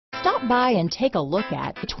Stop by and take a look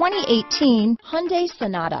at the 2018 Hyundai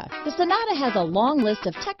Sonata. The Sonata has a long list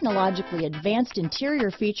of technologically advanced interior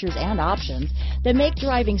features and options that make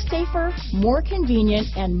driving safer, more convenient,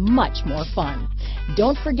 and much more fun.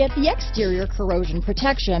 Don't forget the exterior corrosion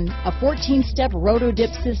protection, a 14-step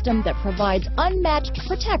roto-dip system that provides unmatched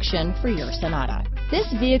protection for your Sonata. This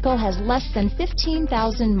vehicle has less than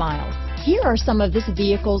 15,000 miles. Here are some of this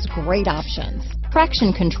vehicle's great options: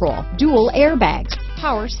 traction control, dual airbags,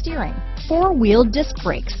 power steering, four-wheel disc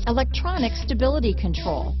brakes, electronic stability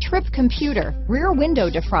control, trip computer, rear window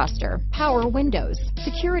defroster, power windows,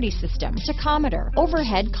 security system, tachometer,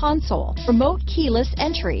 overhead console, remote keyless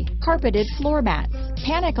entry, carpeted floor mats,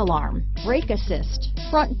 panic alarm, brake assist,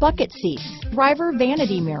 front bucket seats, driver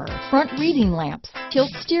vanity mirror, front reading lamps,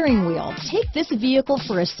 tilt steering wheel. Take this vehicle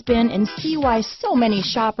for a spin and see why so many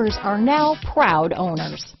shoppers are now proud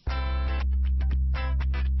owners.